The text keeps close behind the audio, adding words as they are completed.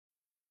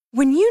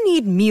When you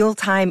need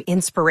mealtime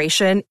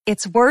inspiration,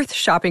 it's worth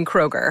shopping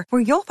Kroger,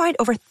 where you'll find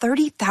over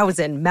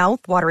 30,000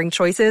 mouth-watering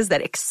choices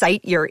that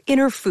excite your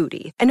inner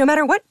foodie. And no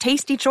matter what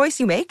tasty choice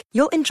you make,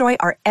 you'll enjoy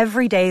our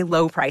everyday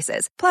low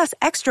prices, plus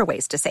extra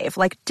ways to save,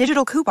 like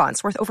digital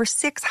coupons worth over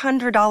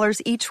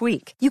 $600 each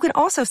week. You can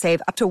also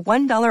save up to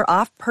 $1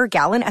 off per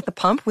gallon at the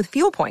pump with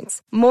fuel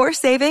points. More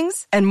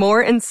savings and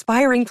more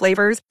inspiring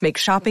flavors make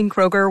shopping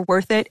Kroger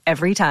worth it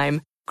every time.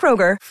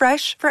 Kroger,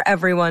 fresh for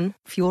everyone.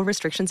 Fuel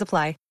restrictions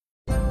apply.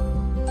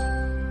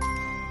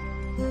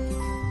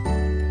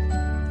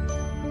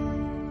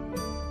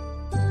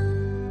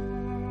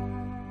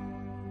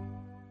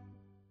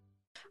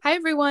 Hi,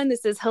 everyone.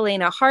 This is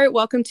Helena Hart.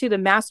 Welcome to the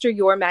Master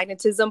Your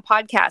Magnetism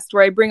podcast,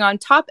 where I bring on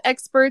top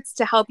experts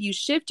to help you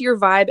shift your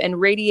vibe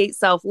and radiate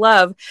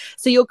self-love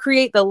so you'll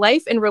create the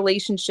life and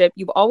relationship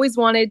you've always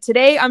wanted.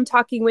 Today, I'm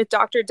talking with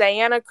Dr.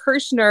 Diana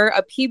Kirshner,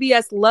 a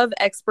PBS love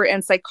expert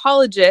and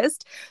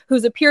psychologist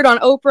who's appeared on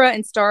Oprah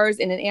and stars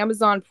in an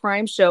Amazon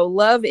Prime show,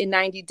 Love in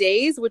 90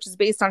 Days, which is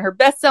based on her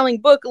best-selling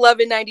book, Love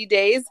in 90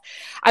 Days.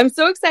 I'm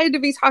so excited to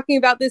be talking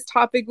about this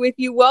topic with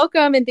you.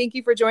 Welcome, and thank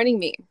you for joining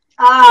me.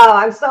 Oh,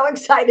 I'm so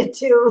excited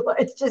too.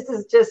 It's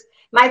just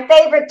my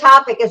favorite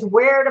topic is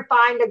where to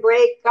find a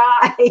great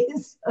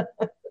guys.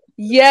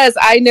 Yes,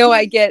 I know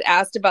I get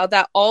asked about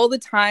that all the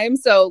time.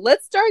 So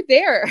let's start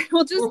there.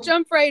 We'll just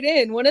jump right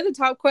in. One of the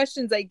top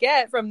questions I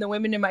get from the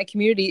women in my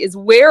community is,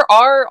 where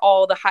are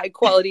all the high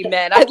quality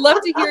men? I'd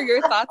love to hear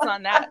your thoughts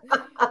on that.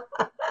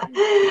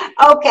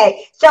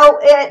 Okay. So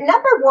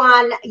number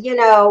one,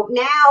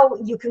 now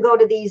you can go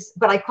to these,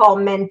 what I call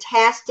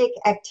mentastic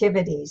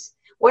activities.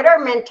 What are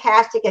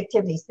mentastic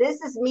activities? This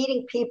is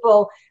meeting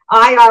people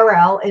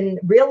IRL in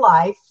real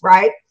life,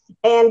 right?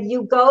 And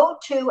you go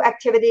to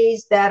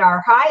activities that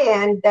are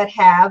high end, that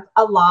have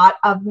a lot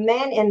of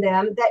men in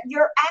them that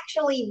you're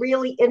actually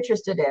really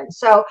interested in.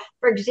 So,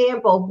 for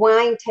example,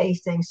 wine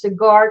tasting,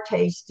 cigar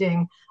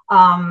tasting,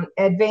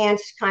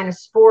 advanced kind of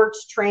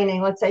sports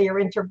training. Let's say you're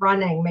into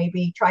running,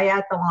 maybe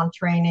triathlon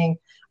training,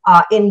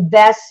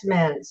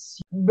 investments,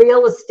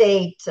 real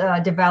estate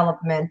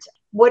development.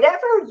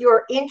 Whatever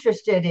you're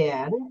interested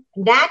in,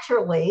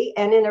 naturally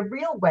and in a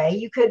real way,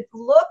 you could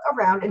look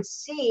around and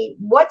see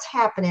what's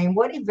happening,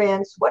 what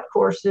events, what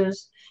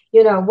courses,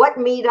 what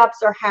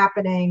meetups are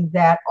happening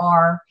that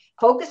are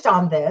focused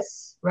on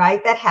this,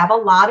 right? That have a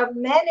lot of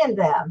men in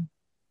them,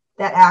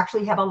 that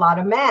actually have a lot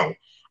of men.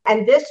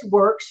 And this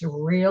works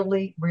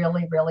really,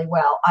 really, really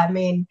well. I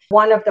mean,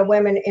 one of the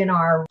women in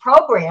our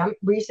program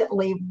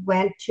recently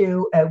went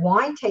to a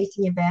wine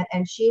tasting event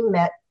and she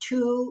met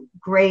two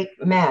great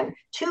men.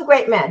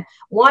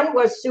 One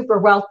was super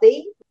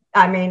wealthy.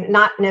 I mean,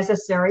 not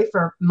necessary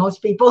for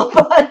most people,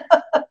 but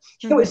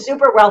he was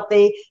super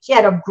wealthy. She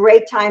had a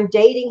great time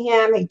dating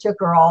him. He took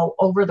her all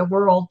over the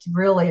world,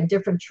 really, in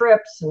different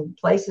trips and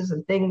places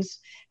and things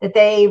that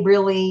they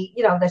really,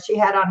 that she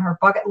had on her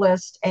bucket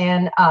list,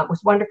 and it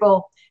was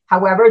wonderful.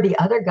 However, the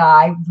other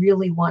guy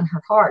really won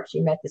her heart. She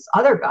met this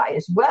other guy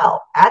as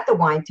well at the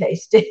wine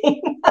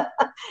tasting.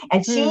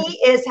 And she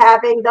is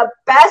having the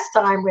best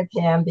time with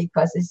him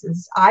because this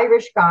is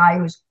Irish guy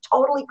who's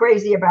totally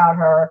crazy about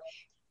her.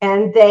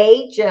 And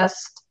they've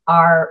just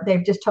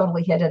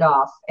totally hit it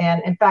off.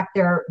 And in fact,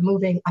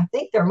 I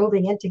think they're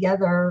moving in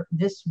together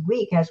this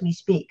week as we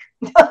speak.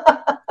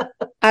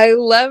 I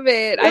love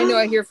it. I know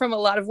I hear from a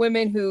lot of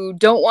women who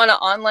don't want to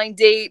online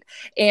date,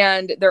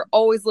 and they're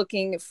always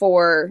looking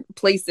for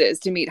places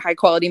to meet high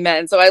quality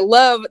men. So I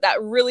love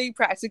that really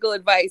practical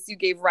advice you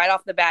gave right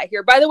off the bat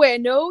here. By the way, I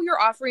know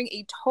you're offering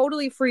a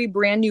totally free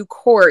brand new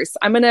course.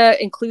 I'm going to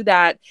include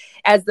that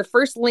as the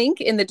first link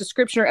in the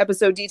description or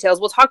episode details.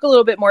 We'll talk a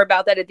little bit more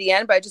about that at the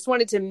end, but I just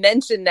wanted to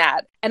mention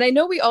that. And I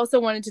know we also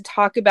wanted to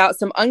talk about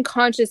some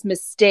unconscious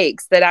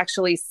mistakes that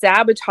actually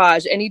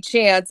sabotage any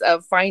chance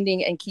of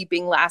finding and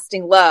keeping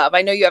lasting love.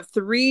 I know you have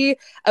 3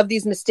 of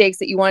these mistakes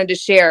that you wanted to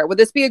share. Would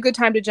this be a good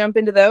time to jump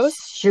into those?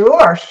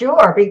 Sure.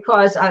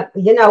 Because,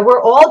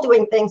 we're all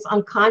doing things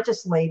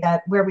unconsciously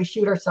where we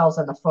shoot ourselves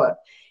in the foot,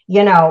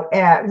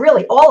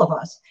 really all of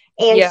us.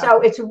 And so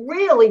it's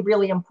really,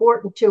 really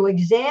important to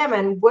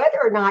examine whether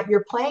or not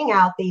you're playing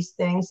out these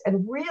things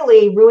and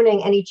really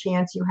ruining any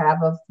chance you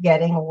have of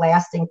getting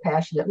lasting,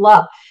 passionate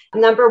love.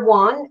 Number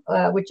one,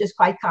 which is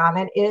quite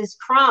common, is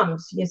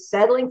crumbs. You're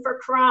settling for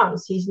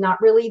crumbs. He's not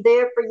really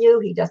there for you.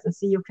 He doesn't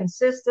see you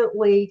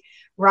consistently,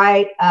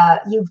 right?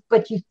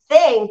 But you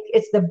think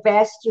it's the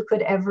best you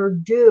could ever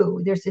do.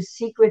 There's a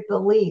secret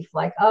belief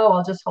like, oh,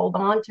 I'll just hold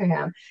on to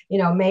him.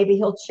 Maybe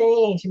he'll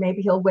change.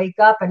 Maybe he'll wake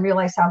up and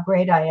realize how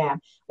great I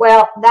am.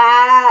 Well,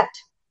 that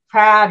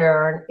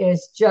pattern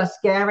is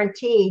just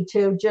guaranteed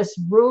to just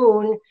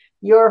ruin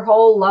your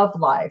whole love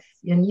life.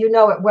 And you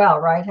know it well,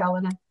 right,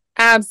 Helena?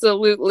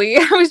 Absolutely.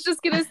 I was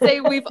just going to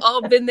say, we've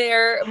all been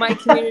there. My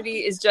community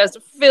is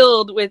just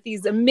filled with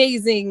these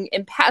amazing,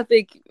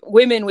 empathic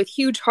women with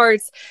huge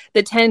hearts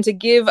that tend to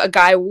give a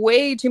guy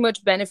way too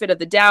much benefit of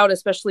the doubt,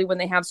 especially when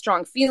they have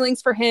strong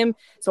feelings for him.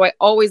 So I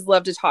always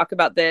love to talk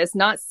about this,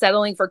 not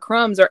settling for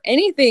crumbs or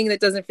anything that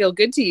doesn't feel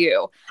good to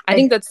you. I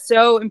think that's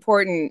so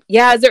important.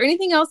 Yeah. Is there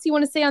anything else you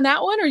want to say on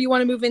that one, or you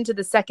want to move into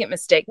the second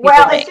mistake?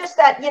 Well, it's just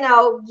that,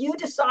 you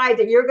decide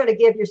that you're going to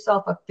give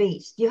yourself a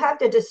feast. You have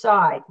to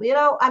decide,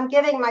 I'm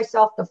giving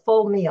myself the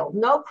full meal,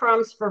 no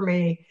crumbs for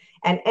me.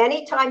 And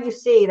anytime you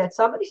see that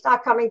somebody's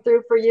not coming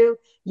through for you,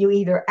 you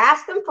either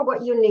ask them for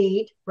what you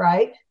need,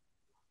 right?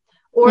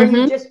 Or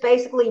you just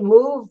basically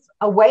move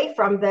away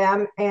from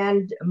them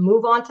and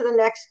move on to the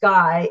next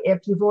guy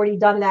if you've already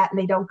done that and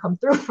they don't come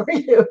through for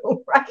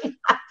you, right?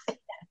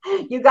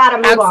 You got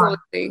to move on.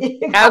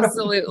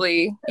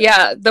 Absolutely.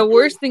 Yeah. The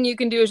worst thing you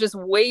can do is just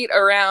wait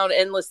around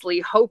endlessly,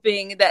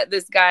 hoping that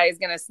this guy is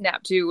going to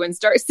snap to and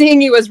start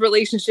seeing you as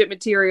relationship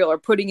material or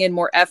putting in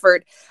more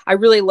effort. I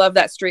really love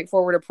that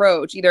straightforward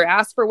approach. Either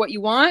ask for what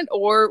you want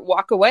or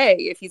walk away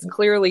if he's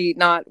clearly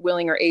not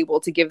willing or able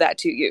to give that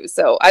to you.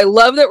 So I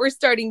love that we're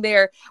starting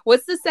there.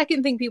 What's the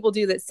second thing people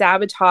do that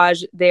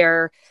sabotage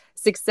their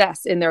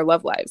success in their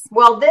love lives?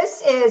 Well,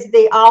 this is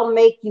the I'll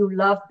make you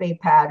love me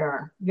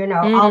pattern.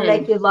 I'll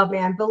make you love me.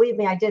 And believe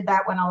me, I did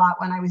that one a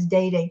lot when I was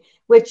dating,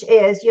 which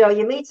is,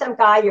 you meet some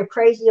guy, you're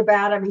crazy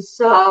about him. He's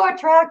so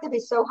attractive.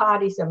 He's so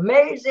hot. He's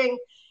amazing.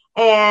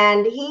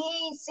 And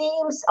he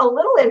seems a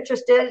little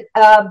interested,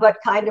 but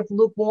kind of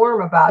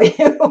lukewarm about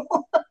you.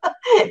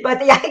 But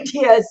the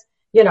idea is,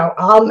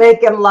 I'll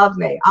make him love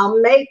me. I'll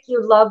make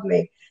you love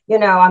me.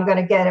 I'm going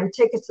to get him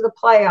tickets to the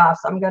playoffs.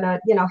 I'm going to,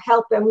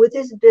 help him with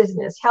his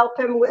business, help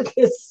him with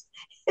his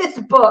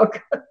book.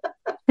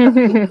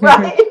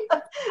 Right.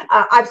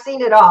 I've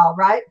seen it all.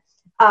 Right.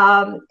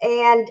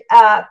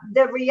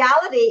 The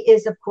reality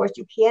is, of course,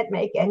 you can't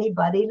make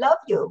anybody love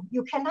you.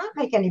 You cannot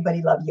make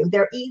anybody love you.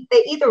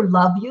 They either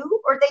love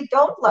you or they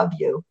don't love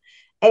you.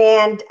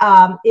 And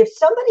if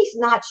somebody's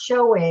not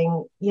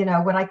showing,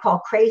 what I call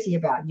crazy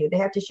about you, they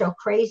have to show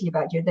crazy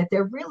about you, that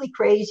they're really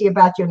crazy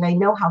about you and they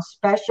know how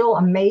special,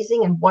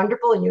 amazing, and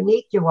wonderful and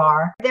unique you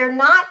are. They're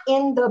not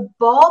in the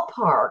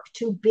ballpark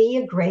to be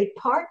a great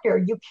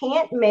partner. You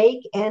can't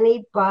make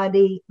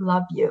anybody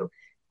love you.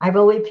 I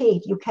will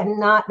repeat, you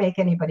cannot make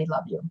anybody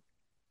love you.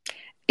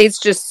 It's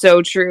just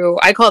so true.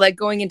 I call that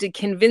going into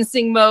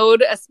convincing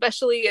mode,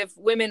 especially if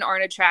women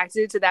aren't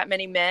attracted to that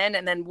many men.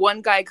 And then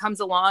one guy comes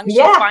along, she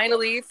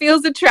finally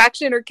feels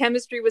attraction or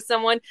chemistry with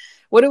someone.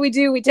 What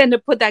do? We tend to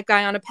put that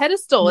guy on a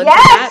pedestal. And at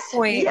that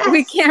point,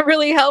 we can't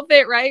really help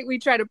it, right? We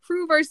try to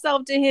prove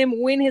ourselves to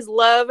him, win his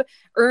love,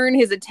 earn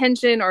his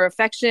attention or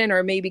affection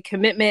or maybe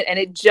commitment. And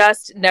it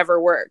just never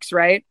works,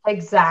 right?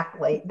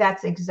 Exactly.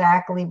 That's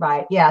exactly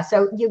right. Yeah.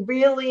 So you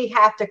really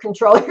have to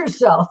control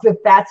yourself if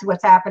that's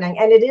what's happening.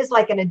 And it is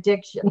like an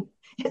addiction.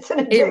 It's an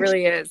addiction. It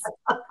really is.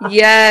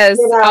 Yes.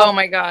 Oh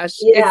my gosh.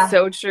 Yeah. It's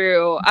so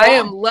true. Yeah. I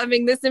am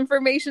loving this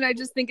information. I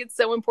just think it's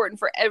so important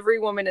for every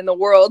woman in the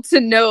world to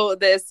know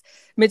this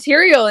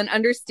material and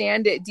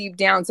understand it deep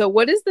down. So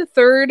what is the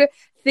third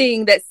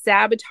thing that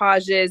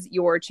sabotages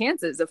your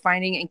chances of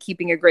finding and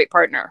keeping a great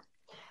partner?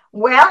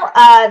 Well,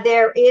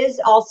 there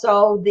is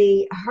also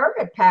the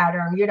hermit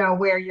pattern,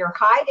 where you're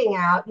hiding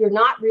out. You're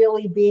not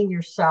really being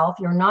yourself.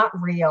 You're not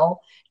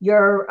real.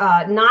 You're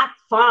not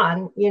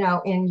fun,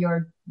 in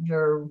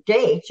your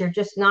dates. You're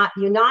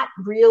not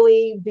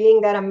really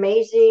being that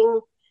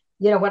amazing,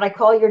 what I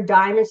call your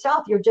diamond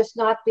self. You're just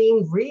not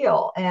being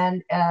real.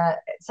 And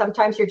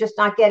sometimes you're just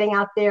not getting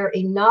out there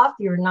enough.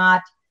 You're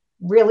not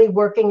really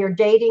working your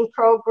dating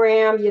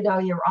program.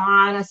 You're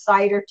on a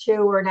site or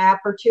two or an app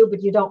or two,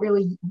 but you don't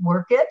really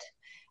work it.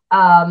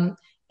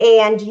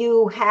 And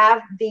you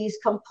have these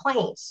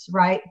complaints,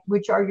 right?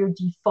 Which are your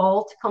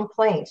default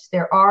complaints.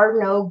 There are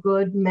no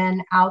good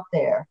men out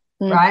there,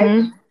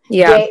 right?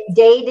 Yeah.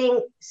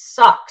 Dating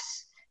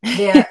sucks.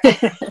 Yes.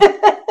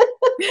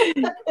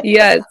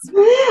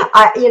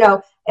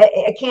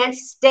 I can't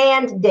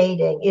stand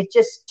dating. It's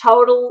just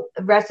total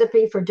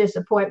recipe for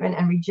disappointment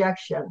and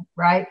rejection,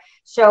 right?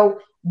 So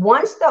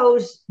once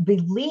those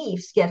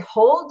beliefs get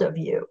hold of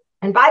you,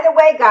 and by the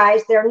way,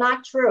 guys, they're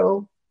not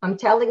true. I'm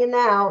telling you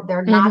now,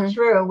 they're not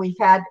true. We've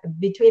had,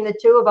 between the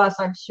two of us,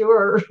 I'm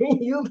sure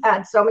you've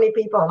had so many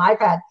people, and I've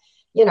had,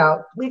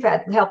 we've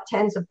had helped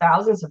tens of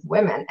thousands of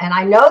women, and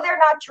I know they're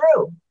not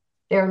true.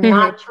 They're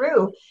not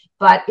true.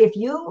 But if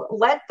you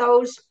let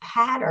those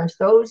patterns,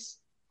 those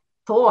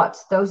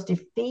thoughts, those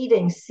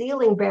defeating,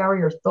 ceiling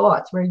barrier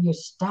thoughts where you're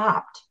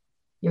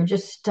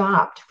just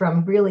stopped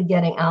from really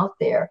getting out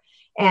there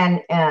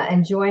and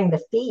enjoying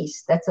the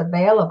feast that's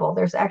available.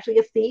 There's actually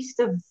a feast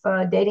of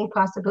dating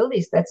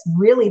possibilities that's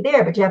really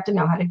there, but you have to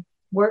know how to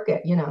work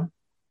it,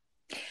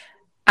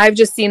 I've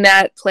just seen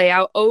that play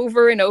out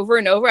over and over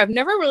and over. I've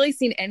never really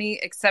seen any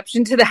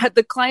exception to that.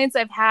 The clients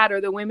I've had or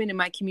the women in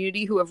my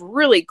community who have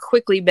really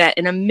quickly met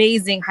an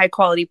amazing high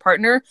quality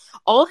partner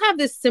all have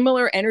this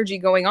similar energy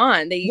going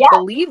on. They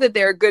believe that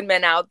there are good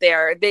men out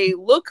there. They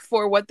look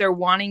for what they're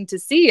wanting to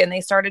see and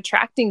they start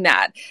attracting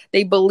that.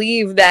 They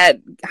believe that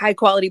high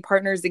quality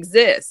partners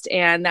exist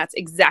and that's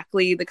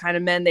exactly the kind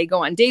of men they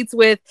go on dates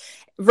with.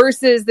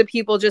 Versus the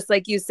people, just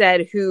like you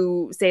said,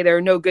 who say there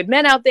are no good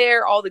men out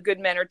there, all the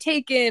good men are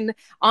taken,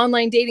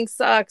 online dating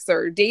sucks,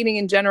 or dating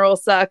in general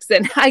sucks.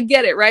 And I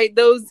get it, right?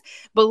 Those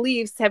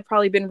beliefs have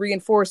probably been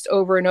reinforced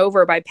over and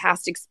over by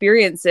past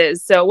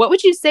experiences. So what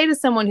would you say to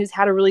someone who's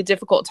had a really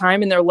difficult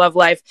time in their love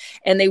life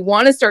and they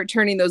want to start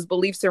turning those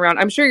beliefs around?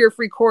 I'm sure your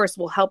free course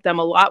will help them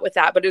a lot with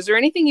that. But is there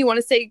anything you want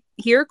to say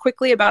here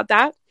quickly about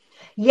that?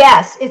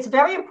 Yes, it's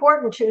very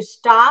important to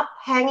stop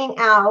hanging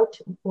out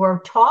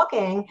or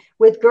talking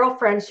with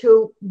girlfriends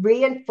who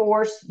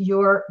reinforce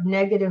your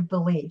negative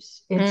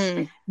beliefs.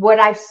 It's what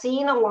I've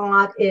seen a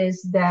lot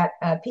is that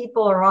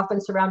people are often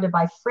surrounded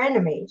by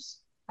frenemies.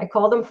 I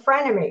call them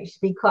frenemies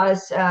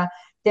because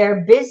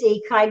they're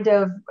busy kind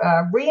of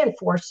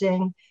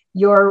reinforcing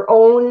your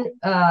own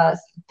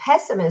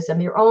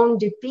pessimism, your own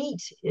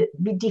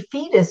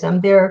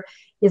defeatism.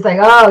 He's like,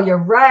 oh,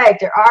 you're right.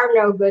 There are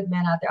no good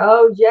men out there.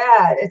 Oh,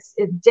 yeah, it's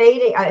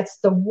dating. It's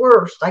the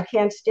worst. I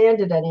can't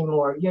stand it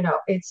anymore.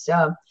 It's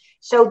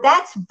so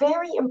that's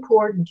very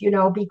important,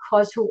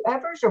 because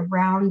whoever's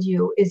around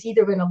you is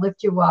either going to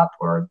lift you up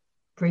or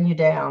bring you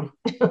down.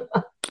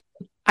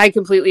 I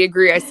completely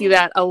agree. I see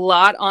that a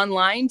lot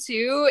online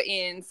too,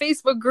 in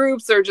Facebook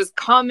groups or just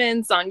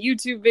comments on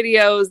YouTube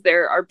videos.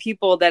 There are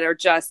people that are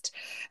just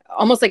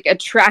almost like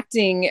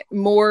attracting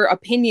more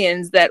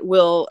opinions that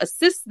will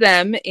assist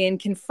them in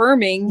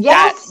confirming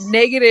that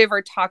negative or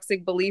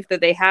toxic belief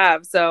that they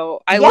have.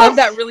 So I love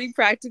that really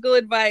practical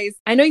advice.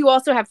 I know you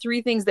also have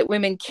 3 things that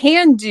women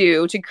can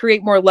do to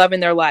create more love in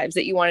their lives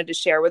that you wanted to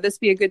share. Would this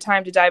be a good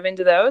time to dive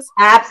into those?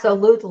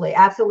 Absolutely.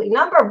 Absolutely.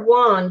 Number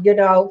 1,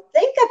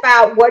 think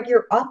about what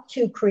you're up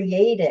to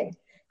creating.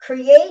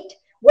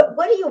 What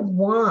do you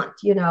want?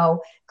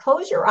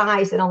 Close your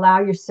eyes and allow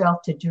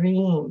yourself to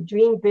dream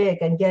big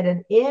and get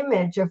an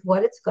image of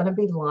what it's going to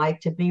be like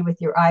to be with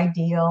your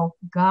ideal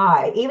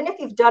guy. Even if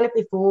you've done it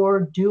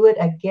before, do it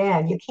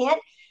again. You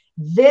can't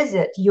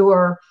visit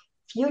your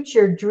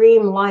future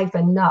dream life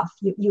enough.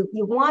 You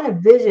want to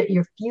visit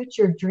your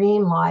future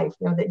dream life,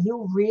 that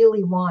you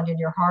really want in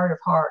your heart of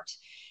hearts,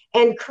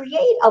 and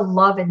create a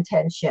love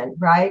intention,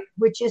 right?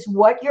 Which is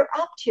what you're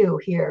up to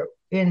here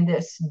in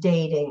this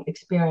dating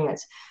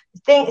experience.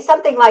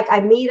 Something like, I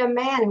meet a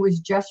man who is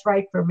just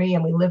right for me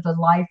and we live a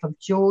life of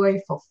joy,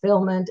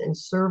 fulfillment, and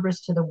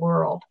service to the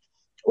world.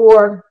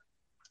 Or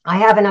I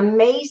have an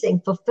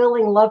amazing,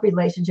 fulfilling love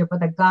relationship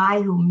with a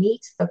guy who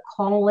meets the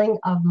calling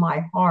of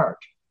my heart.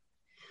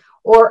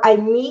 Or I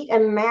meet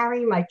and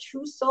marry my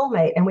true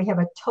soulmate and we have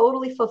a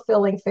totally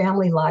fulfilling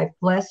family life,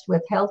 blessed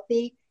with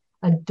healthy,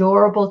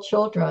 adorable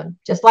children,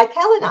 just like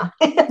Helena.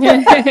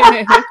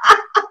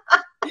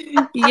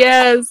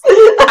 Yes,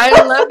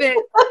 I love it.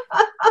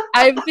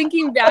 I'm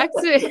thinking back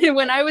to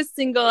when I was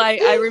single,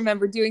 I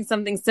remember doing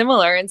something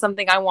similar, and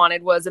something I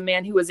wanted was a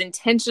man who was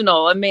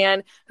intentional, a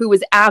man who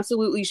was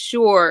absolutely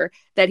sure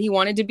that he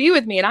wanted to be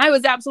with me. And I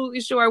was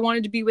absolutely sure I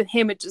wanted to be with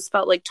him. It just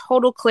felt like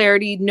total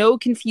clarity, no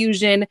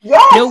confusion,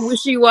 no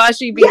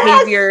wishy-washy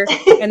behavior.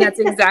 And that's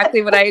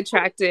exactly what I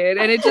attracted.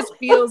 And it just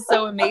feels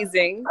so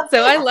amazing.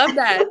 So I love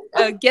that.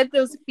 Get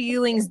those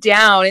feelings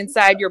down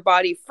inside your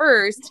body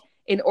first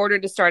in order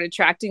to start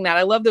attracting that.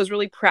 I love those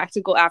really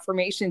practical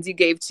affirmations you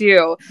gave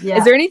too. Yeah.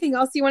 Is there anything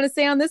else you want to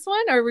say on this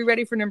one? Or are we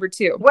ready for number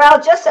 2? Well,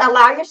 just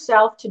allow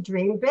yourself to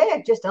dream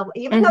big. Just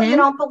even though you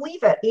don't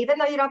believe it,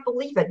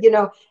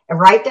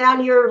 write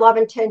down your love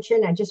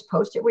intention and just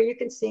post it where you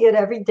can see it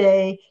every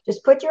day.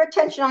 Just put your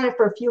attention on it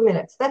for a few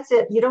minutes. That's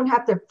it. You don't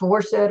have to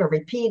force it or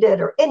repeat it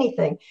or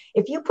anything.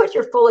 If you put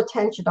your full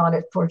attention on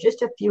it for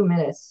just a few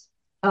minutes,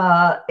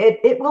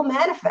 it will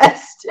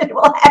manifest. It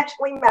will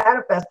actually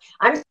manifest.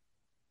 I'm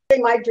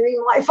my dream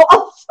life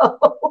also,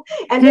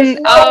 and there's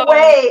no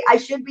way I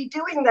should be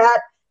doing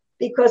that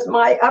because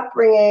my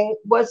upbringing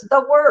was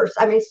the worst.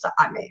 I mean,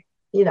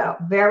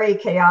 very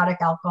chaotic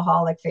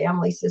alcoholic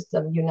family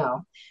system.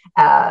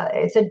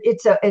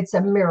 It's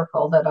a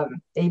miracle that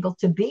I'm able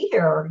to be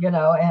here.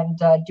 And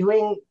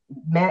being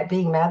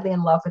madly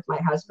in love with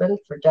my husband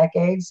for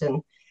decades,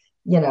 and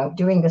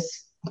doing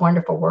this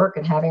wonderful work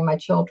and having my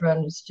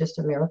children is just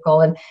a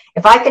miracle. And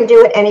if I can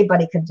do it,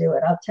 anybody can do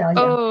it. I'll tell you.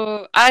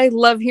 Oh, I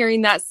love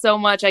hearing that so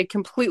much. I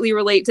completely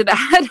relate to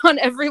that on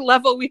every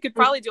level. We could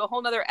probably do a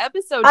whole nother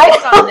episode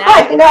just on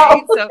that. I know.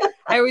 Right? So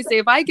I always say,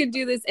 if I could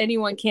do this,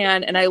 anyone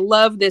can. And I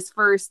love this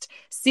first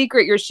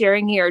secret you're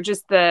sharing here.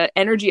 Just the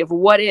energy of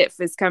what if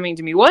is coming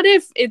to me. What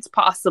if it's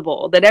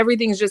possible that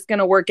everything's just going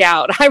to work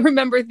out? I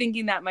remember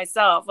thinking that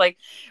myself. Like,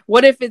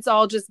 what if it's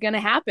all just going to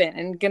happen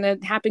and going to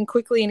happen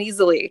quickly and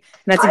easily?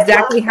 And that's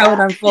exactly how it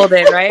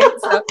unfolded, right?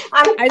 So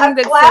I think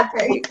that's so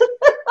great.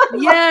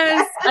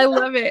 Yes, I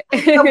love it.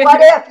 The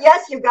what if.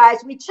 Yes, you guys,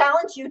 we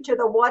challenge you to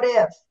the what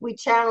if. We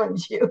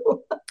challenge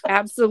you.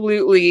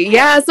 Absolutely.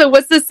 Yeah. So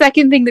what's the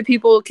second thing that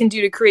people can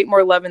do to create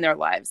more love in their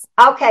lives?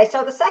 Okay,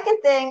 so the second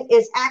thing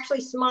is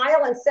actually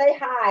smile and say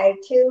hi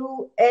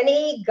to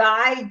any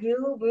guy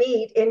you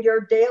meet in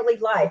your daily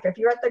life. If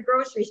you're at the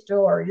grocery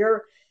store,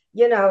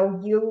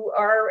 you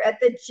are at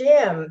the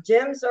gym.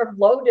 Gyms are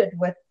loaded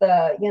with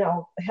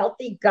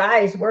healthy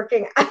guys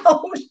working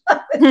out.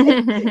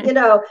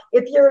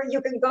 If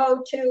you can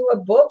go to a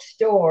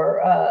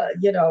bookstore,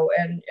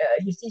 and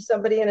you see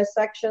somebody in a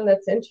section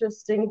that's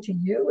interesting to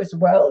you as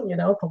well,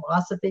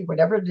 philosophy,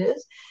 whatever it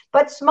is,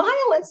 but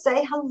smile and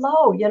say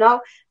hello.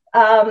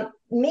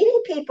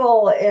 Meeting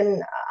people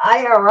in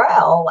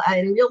IRL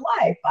in real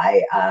life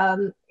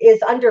is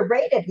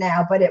underrated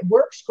now, but it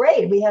works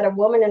great. We had a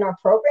woman in our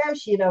program.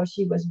 She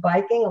was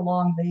biking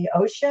along the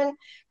ocean.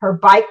 Her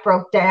bike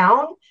broke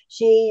down.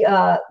 She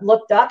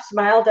looked up,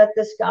 smiled at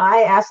this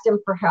guy, asked him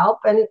for help,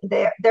 and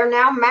they're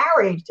now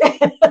married.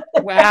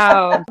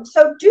 Wow.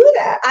 So do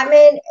that. I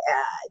mean,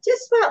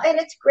 just smile, and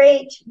it's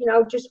great.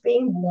 Just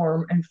being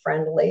warm and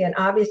friendly, and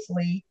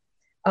obviously.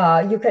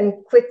 You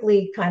can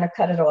quickly kind of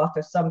cut it off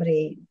if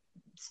somebody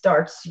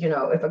starts,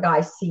 if a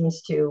guy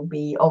seems to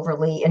be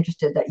overly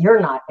interested that you're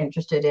not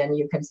interested in,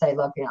 you can say,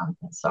 look, I'm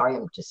sorry,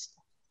 I'm just,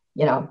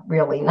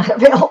 really not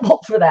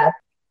available for that.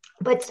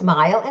 But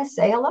smile and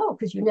say hello,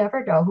 because you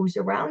never know who's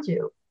around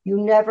you. You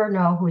never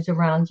know who's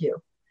around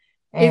you.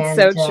 It's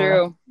so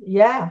true.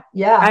 Yeah.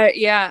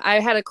 I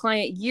had a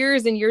client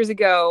years and years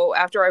ago.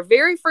 After our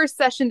very first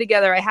session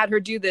together, I had her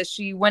do this.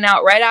 She went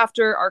out right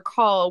after our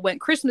call,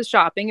 went Christmas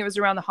shopping. It was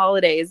around the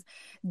holidays.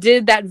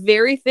 Did that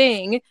very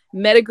thing,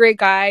 met a great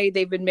guy.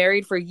 They've been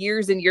married for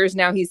years and years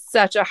now. He's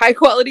such a high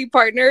quality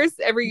partner.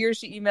 Every year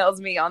she emails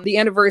me on the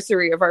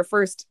anniversary of our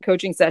first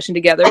coaching session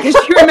together because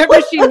she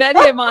remembers she met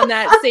him on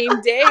that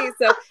same day.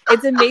 So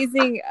it's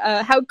amazing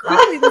how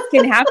quickly this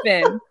can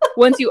happen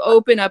once you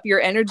open up your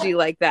energy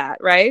like that,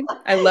 right?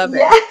 I love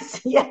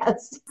it.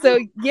 Yes. So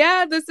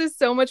yeah, this is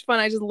so much fun.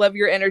 I just love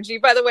your energy.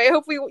 By the way,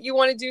 hopefully you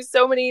want to do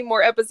so many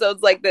more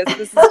episodes like this.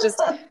 This is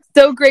just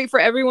so great for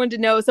everyone to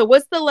know. So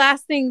what's the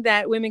last thing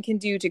that women can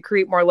do to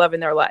create more love in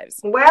their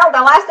lives? Well,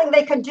 the last thing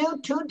they can do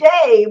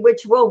today,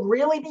 which will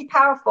really be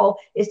powerful,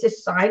 is to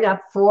sign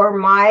up for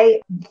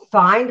my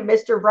Find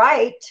Mr.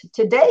 Right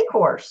Today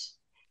course.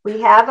 We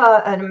have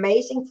an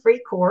amazing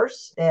free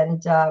course,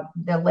 and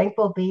the link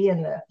will be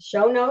in the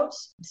show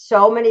notes.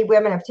 So many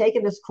women have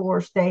taken this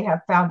course. They have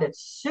found it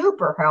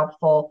super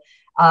helpful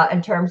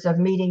in terms of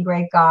meeting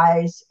great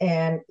guys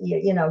and,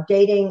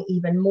 dating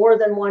even more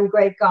than one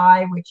great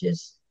guy, which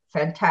is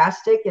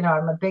fantastic.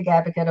 I'm a big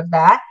advocate of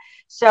that.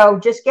 So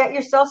just get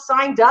yourself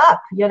signed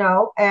up,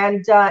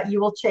 and you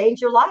will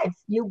change your life.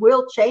 You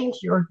will change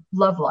your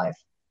love life.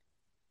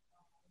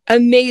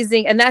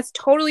 Amazing. And that's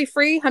totally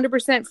free,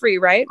 100% free,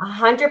 right?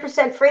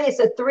 100% free. It's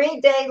a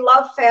 3-day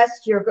love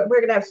fest. We're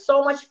going to have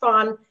so much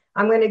fun.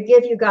 I'm going to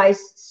give you guys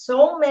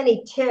so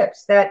many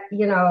tips that,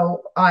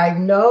 I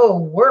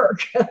know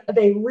work.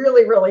 They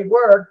really, really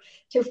work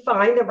to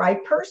find the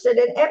right person.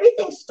 And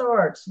everything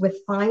starts with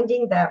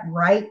finding that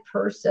right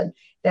person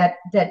that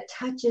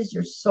touches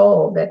your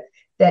soul,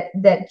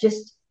 that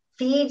just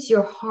feeds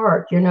your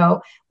heart,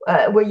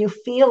 where you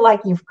feel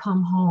like you've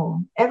come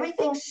home.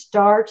 Everything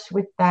starts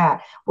with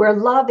that. Where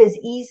love is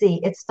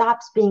easy, it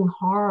stops being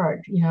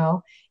hard,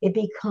 it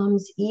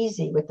becomes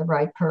easy with the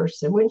right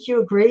person. Wouldn't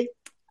you agree?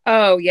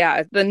 Oh,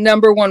 yeah. The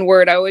number one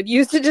word I would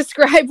use to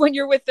describe when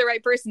you're with the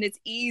right person, it's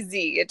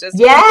easy. It just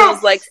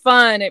feels like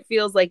fun. It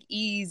feels like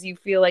ease. You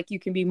feel like you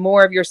can be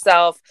more of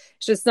yourself.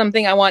 It's just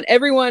something I want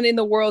everyone in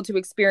the world to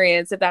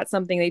experience if that's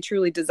something they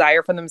truly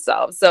desire for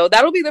themselves. So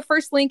that'll be the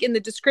first link in the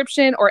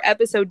description or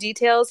episode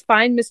details.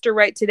 Find Mr.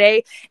 Right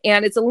Today.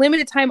 And it's a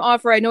limited time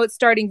offer. I know it's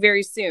starting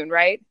very soon,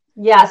 right?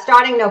 Yeah,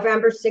 starting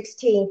November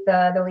 16th.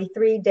 There'll be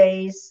 3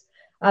 days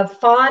of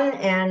fun.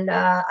 And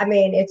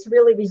it's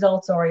really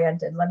results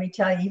oriented. Let me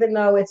tell you, even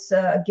though it's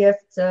a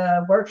gift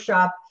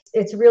workshop,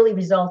 it's really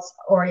results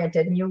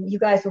oriented. And you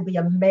guys will be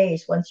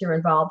amazed once you're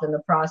involved in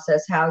the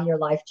process, how your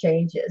life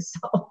changes.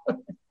 So.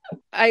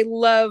 I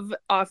love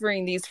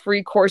offering these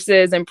free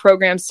courses and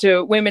programs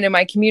to women in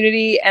my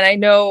community. And I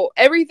know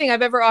everything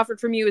I've ever offered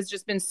from you has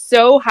just been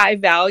so high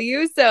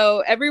value.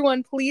 So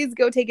everyone, please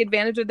go take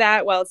advantage of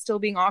that while it's still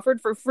being offered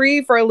for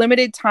free for a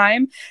limited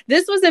time.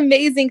 This was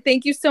amazing.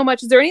 Thank you so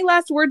much. Is there any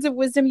last words of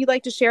wisdom you'd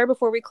like to share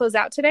before we close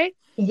out today?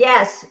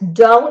 Yes.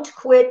 Don't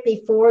quit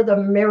before the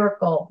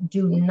miracle.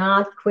 Do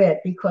not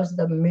quit, because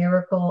the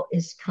miracle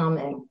is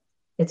coming.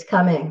 It's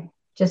coming.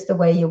 Just the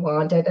way you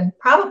want it, and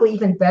probably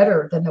even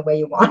better than the way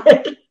you want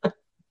it.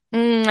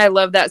 I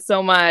love that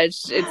so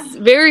much. It's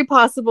very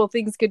possible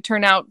things could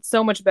turn out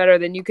so much better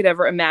than you could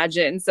ever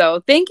imagine.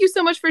 So thank you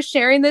so much for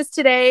sharing this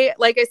today.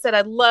 Like I said,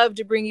 I'd love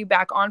to bring you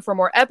back on for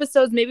more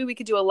episodes. Maybe we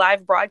could do a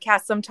live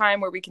broadcast sometime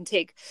where we can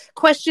take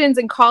questions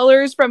and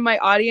callers from my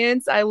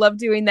audience. I love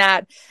doing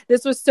that.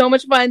 This was so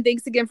much fun.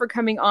 Thanks again for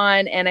coming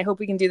on, and I hope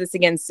we can do this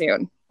again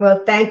soon.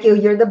 Well, thank you.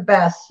 You're the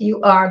best.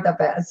 You are the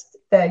best.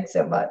 Thanks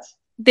so much.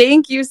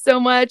 Thank you so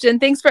much. And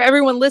thanks for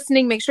everyone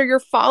listening. Make sure you're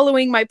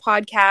following my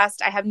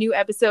podcast. I have new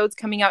episodes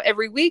coming out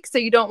every week, so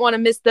you don't want to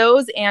miss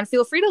those. And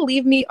feel free to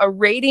leave me a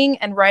rating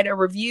and write a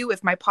review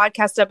if my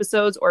podcast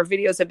episodes or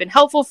videos have been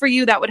helpful for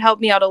you. That would help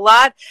me out a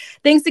lot.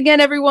 Thanks again,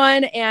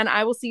 everyone. And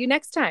I will see you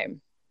next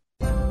time.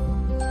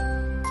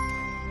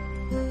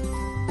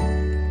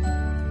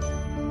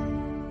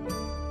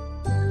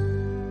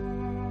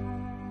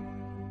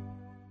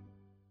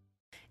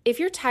 If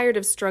you're tired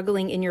of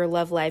struggling in your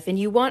love life and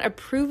you want a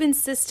proven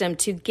system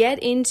to get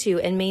into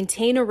and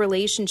maintain a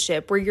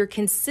relationship where you're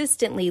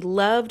consistently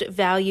loved,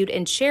 valued,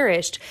 and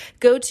cherished,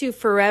 go to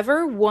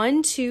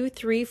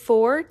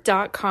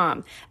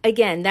forever1234.com.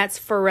 Again, that's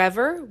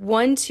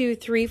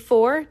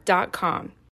forever1234.com.